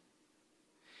enlightened.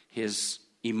 His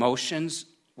emotions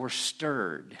were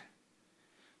stirred,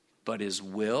 but his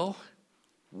will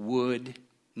would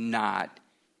not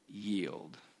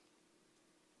yield.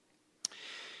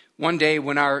 One day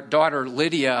when our daughter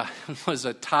Lydia was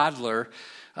a toddler,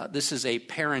 this is a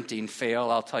parenting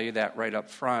fail, I'll tell you that right up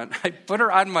front. I put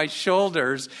her on my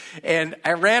shoulders and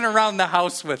I ran around the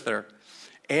house with her.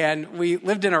 And we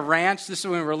lived in a ranch. This is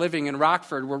when we were living in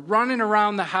Rockford. We're running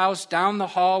around the house, down the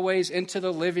hallways, into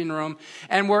the living room.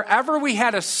 And wherever we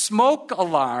had a smoke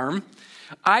alarm,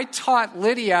 I taught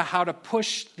Lydia how to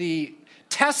push the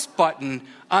test button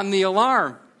on the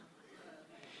alarm.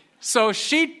 So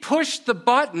she'd push the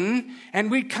button, and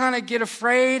we'd kind of get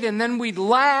afraid, and then we'd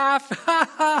laugh,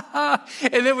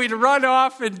 and then we'd run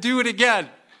off and do it again.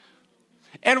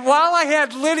 And while I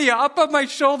had Lydia up on my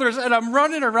shoulders and I'm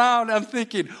running around, I'm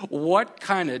thinking, what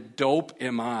kind of dope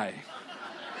am I? I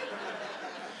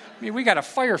mean, we got a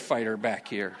firefighter back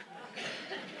here.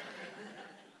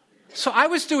 So I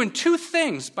was doing two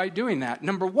things by doing that.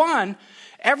 Number one,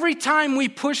 every time we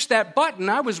pushed that button,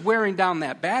 I was wearing down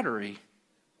that battery.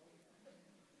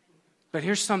 But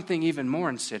here's something even more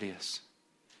insidious.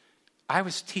 I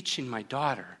was teaching my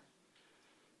daughter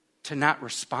to not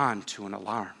respond to an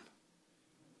alarm.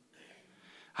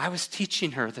 I was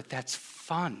teaching her that that's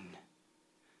fun.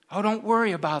 Oh, don't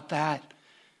worry about that.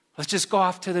 Let's just go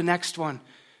off to the next one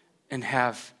and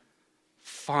have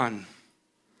fun.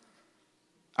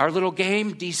 Our little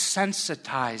game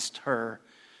desensitized her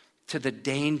to the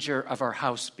danger of our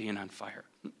house being on fire.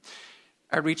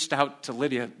 I reached out to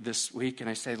Lydia this week and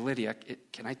I said, Lydia,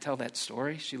 can I tell that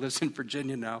story? She lives in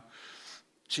Virginia now.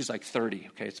 She's like 30,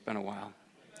 okay, it's been a while.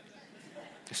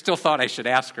 I still thought I should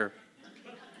ask her.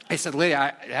 I said,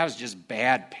 Lydia, that was just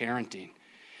bad parenting.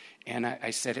 And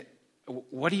I said,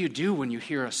 what do you do when you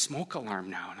hear a smoke alarm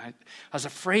now? And I was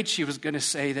afraid she was going to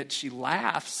say that she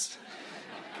laughs.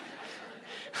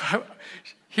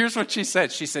 Here's what she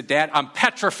said. She said, Dad, I'm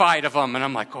petrified of them. And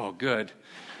I'm like, oh, good.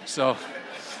 So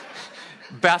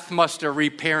Beth must have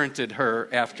reparented her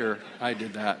after I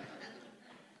did that.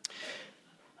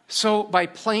 So by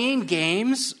playing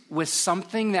games with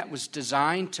something that was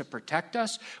designed to protect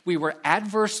us, we were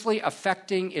adversely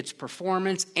affecting its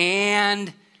performance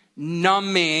and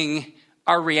numbing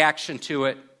our reaction to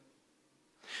it.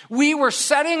 We were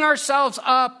setting ourselves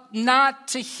up not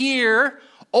to hear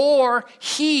or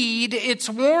heed its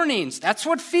warnings. That's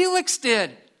what Felix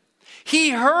did. He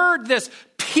heard this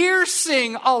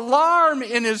piercing alarm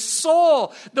in his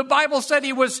soul. The Bible said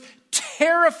he was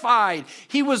terrified.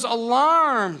 He was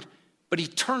alarmed, but he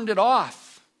turned it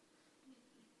off.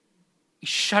 He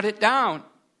shut it down.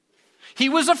 He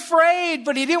was afraid,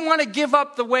 but he didn't want to give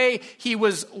up the way he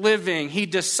was living. He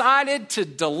decided to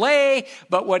delay,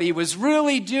 but what he was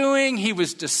really doing, he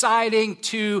was deciding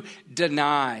to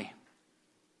deny.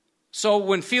 So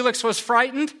when Felix was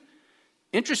frightened,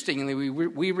 interestingly,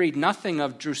 we read nothing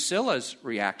of Drusilla's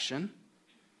reaction.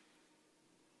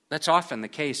 That's often the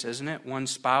case, isn't it? One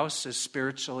spouse is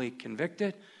spiritually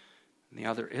convicted, and the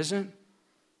other isn't.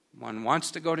 One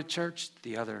wants to go to church,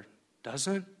 the other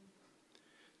doesn't.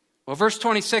 Well, verse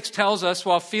 26 tells us,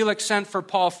 while Felix sent for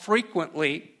Paul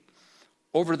frequently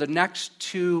over the next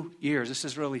 2 years, this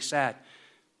is really sad.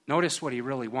 Notice what he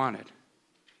really wanted.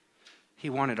 He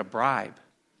wanted a bribe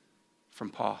from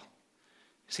Paul.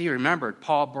 See, remembered,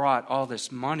 Paul brought all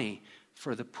this money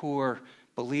for the poor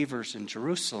believers in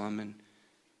Jerusalem, and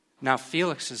now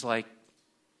Felix is like,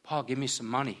 Paul, give me some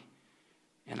money,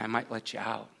 and I might let you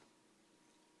out.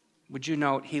 Would you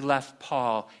note, he left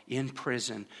Paul in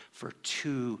prison for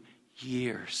 2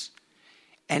 years.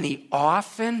 And he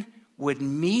often would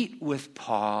meet with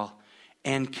Paul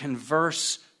and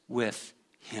converse with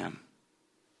him.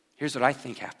 Here's what I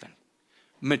think happened.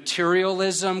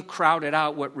 Materialism crowded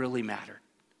out what really mattered.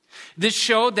 This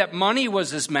showed that money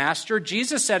was his master.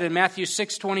 Jesus said in Matthew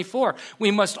 6:24,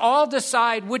 we must all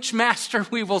decide which master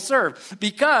we will serve,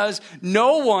 because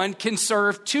no one can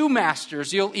serve two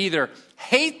masters. You'll either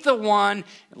hate the one,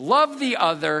 love the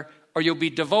other, or you'll be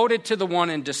devoted to the one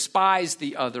and despise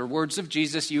the other. Words of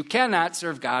Jesus, you cannot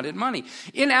serve God and money.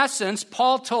 In essence,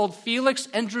 Paul told Felix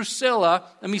and Drusilla,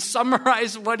 let me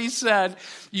summarize what he said.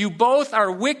 You both are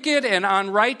wicked and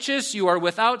unrighteous. You are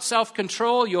without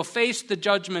self-control. You'll face the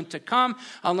judgment to come.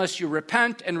 Unless you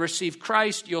repent and receive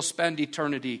Christ, you'll spend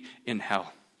eternity in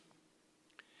hell.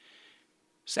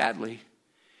 Sadly,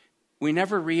 we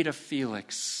never read of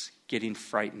Felix getting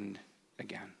frightened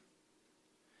again.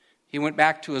 He went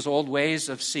back to his old ways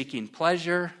of seeking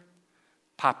pleasure,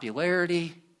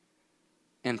 popularity,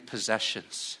 and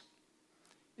possessions.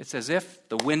 It's as if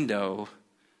the window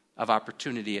of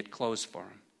opportunity had closed for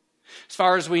him. As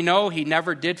far as we know, he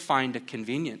never did find a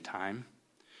convenient time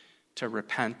to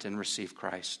repent and receive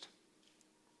Christ.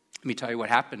 Let me tell you what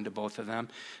happened to both of them.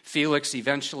 Felix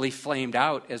eventually flamed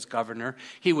out as governor.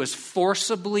 He was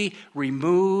forcibly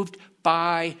removed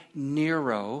by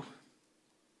Nero.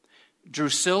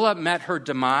 Drusilla met her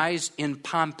demise in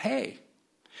Pompeii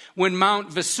when Mount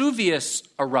Vesuvius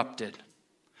erupted.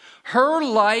 Her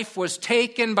life was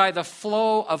taken by the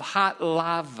flow of hot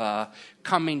lava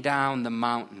coming down the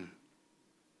mountain.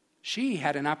 She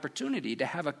had an opportunity to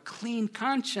have a clean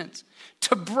conscience,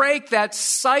 to break that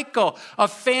cycle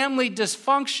of family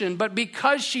dysfunction, but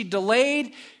because she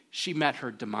delayed, she met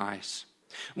her demise.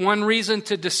 One reason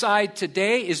to decide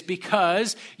today is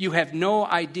because you have no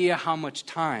idea how much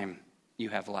time you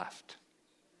have left.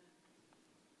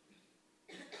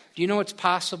 Do you know it's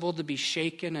possible to be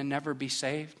shaken and never be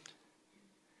saved?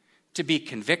 To be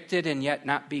convicted and yet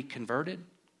not be converted?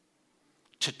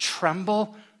 To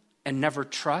tremble and never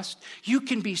trust? You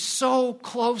can be so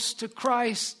close to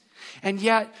Christ and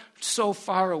yet so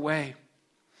far away.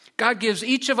 God gives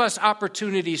each of us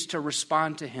opportunities to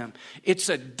respond to him. It's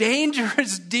a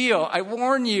dangerous deal, I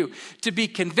warn you, to be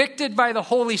convicted by the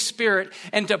Holy Spirit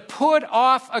and to put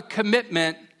off a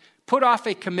commitment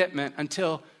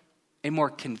until a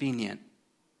more convenient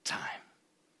time.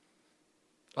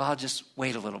 Well, I'll just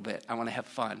wait a little bit. I want to have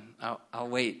fun. I'll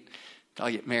wait till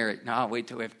I get married. No, I'll wait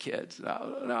till we have kids.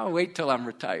 No, I'll wait till I'm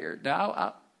retired.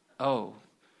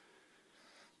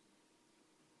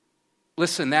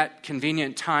 Listen, that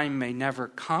convenient time may never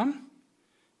come,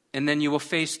 and then you will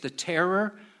face the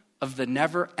terror of the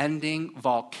never-ending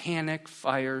volcanic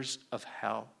fires of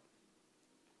hell.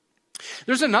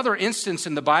 There's another instance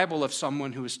in the Bible of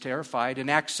someone who was terrified. In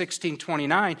Acts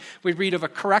 16:29, we read of a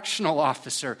correctional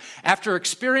officer. After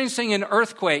experiencing an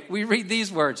earthquake, we read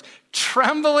these words,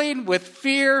 trembling with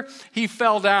fear, he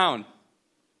fell down.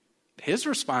 His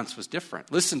response was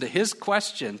different. Listen to his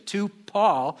question to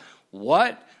Paul,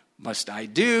 what must I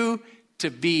do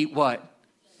to be what?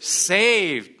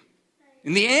 Saved.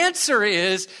 And the answer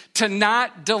is to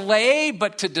not delay,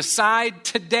 but to decide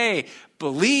today.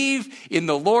 Believe in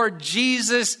the Lord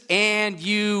Jesus and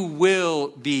you will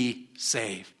be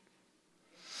saved.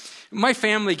 My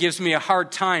family gives me a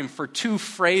hard time for two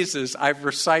phrases I've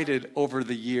recited over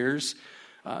the years.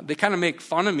 They kind of make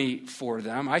fun of me for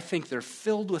them. I think they're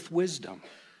filled with wisdom.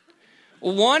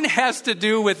 One has to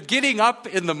do with getting up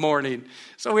in the morning.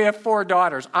 So we have 4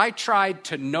 daughters. I tried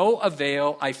to no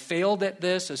avail. I failed at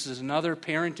this. This is another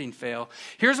parenting fail.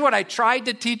 Here's what I tried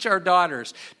to teach our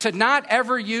daughters. To not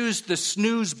ever use the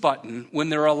snooze button when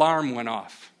their alarm went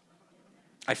off.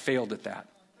 I failed at that.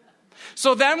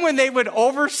 So then when they would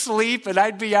oversleep and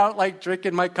I'd be out like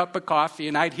drinking my cup of coffee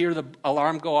and I'd hear the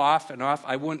alarm go off and off,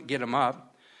 I wouldn't get them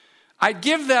up. I'd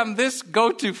give them this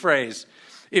go-to phrase.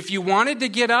 If you wanted to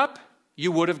get up,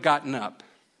 you would have gotten up.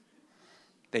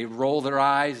 They roll their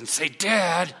eyes and say,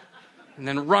 Dad, and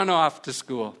then run off to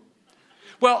school.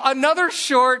 Well, another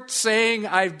short saying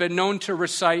I've been known to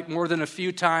recite more than a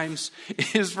few times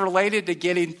is related to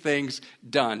getting things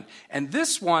done. And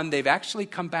this one, they've actually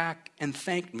come back and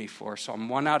thanked me for. So I'm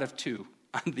 1 out of 2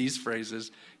 on these phrases.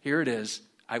 Here it is.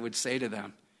 I would say to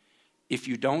them, if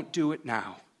you don't do it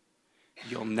now,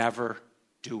 you'll never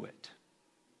do it.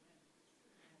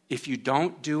 If you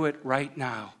don't do it right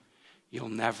now, you'll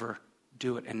never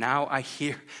do it. And now I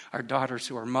hear our daughters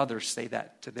who are mothers say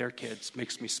that to their kids.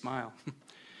 Makes me smile.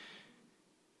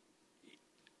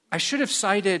 I should have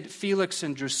cited Felix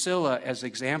and Drusilla as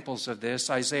examples of this.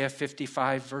 Isaiah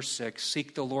 55, verse 6,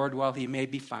 seek the Lord while he may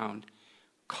be found.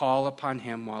 Call upon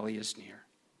him while he is near.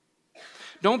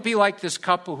 Don't be like this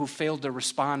couple who failed to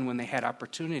respond when they had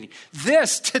opportunity.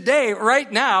 This, today, right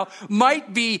now,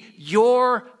 might be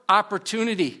your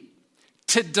opportunity.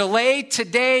 To delay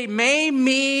today may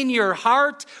mean your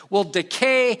heart will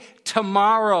decay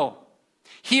tomorrow.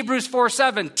 Hebrews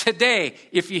 4:7, today,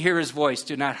 if you hear his voice,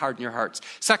 do not harden your hearts.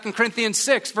 2 Corinthians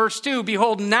 6, verse 2,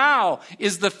 behold, now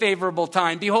is the favorable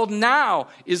time. Behold, now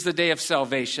is the day of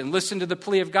salvation. Listen to the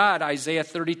plea of God, Isaiah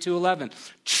 32:11.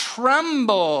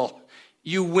 Tremble,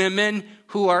 you women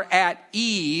who are at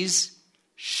ease.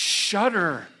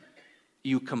 Shudder,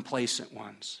 you complacent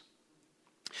ones.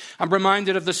 I'm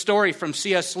reminded of the story from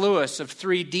C.S. Lewis of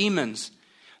three demons.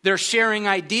 They're sharing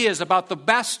ideas about the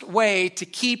best way to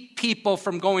keep people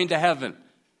from going to heaven.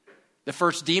 The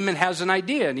first demon has an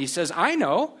idea, and he says, I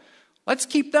know. Let's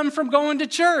keep them from going to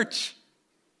church.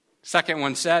 Second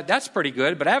one said, that's pretty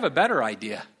good, but I have a better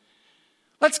idea.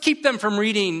 Let's keep them from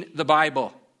reading the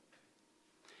Bible.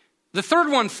 The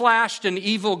third one flashed an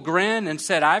evil grin and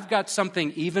said, I've got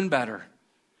something even better.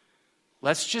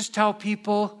 Let's just tell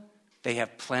people they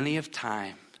have plenty of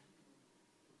time.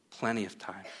 Plenty of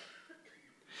time.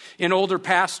 An older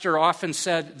pastor often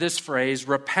said this phrase,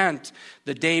 repent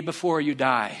the day before you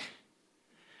die.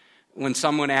 When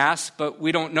someone asked, but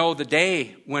we don't know the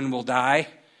day when we'll die,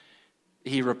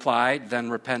 he replied,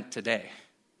 then repent today.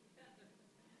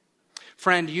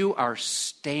 Friend, you are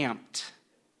stamped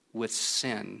with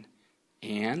sin,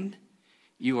 and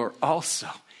you are also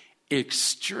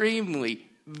extremely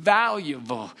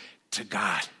valuable to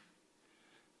God.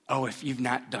 Oh, if you've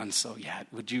not done so yet,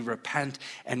 would you repent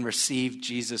and receive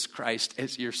Jesus Christ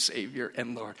as your Savior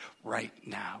and Lord right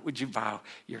now? Would you bow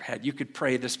your head? You could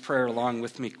pray this prayer along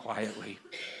with me quietly.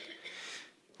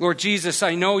 Lord Jesus,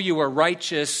 I know you are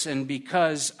righteous, and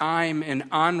because I'm an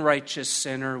unrighteous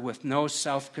sinner with no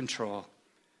self-control,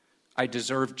 I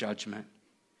deserve judgment.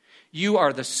 You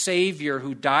are the Savior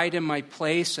who died in my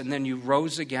place, and then you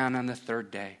rose again on the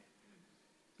third day.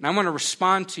 And I want to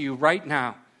respond to you right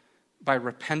now by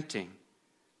repenting,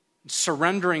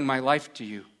 surrendering my life to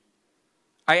you.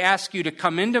 I ask you to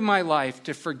come into my life,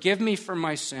 to forgive me for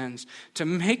my sins, to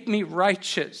make me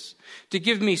righteous, to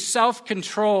give me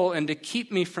self-control, and to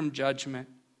keep me from judgment.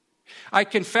 I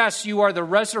confess you are the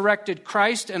resurrected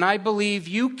Christ, and I believe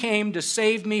you came to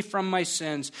save me from my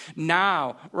sins.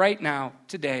 Now, right now,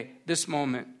 today, this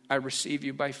moment, I receive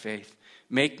you by faith.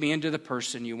 Make me into the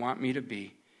person you want me to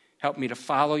be. Help me to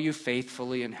follow you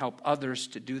faithfully and help others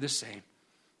to do the same.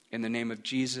 In the name of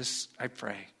Jesus, I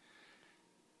pray.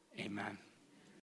 Amen.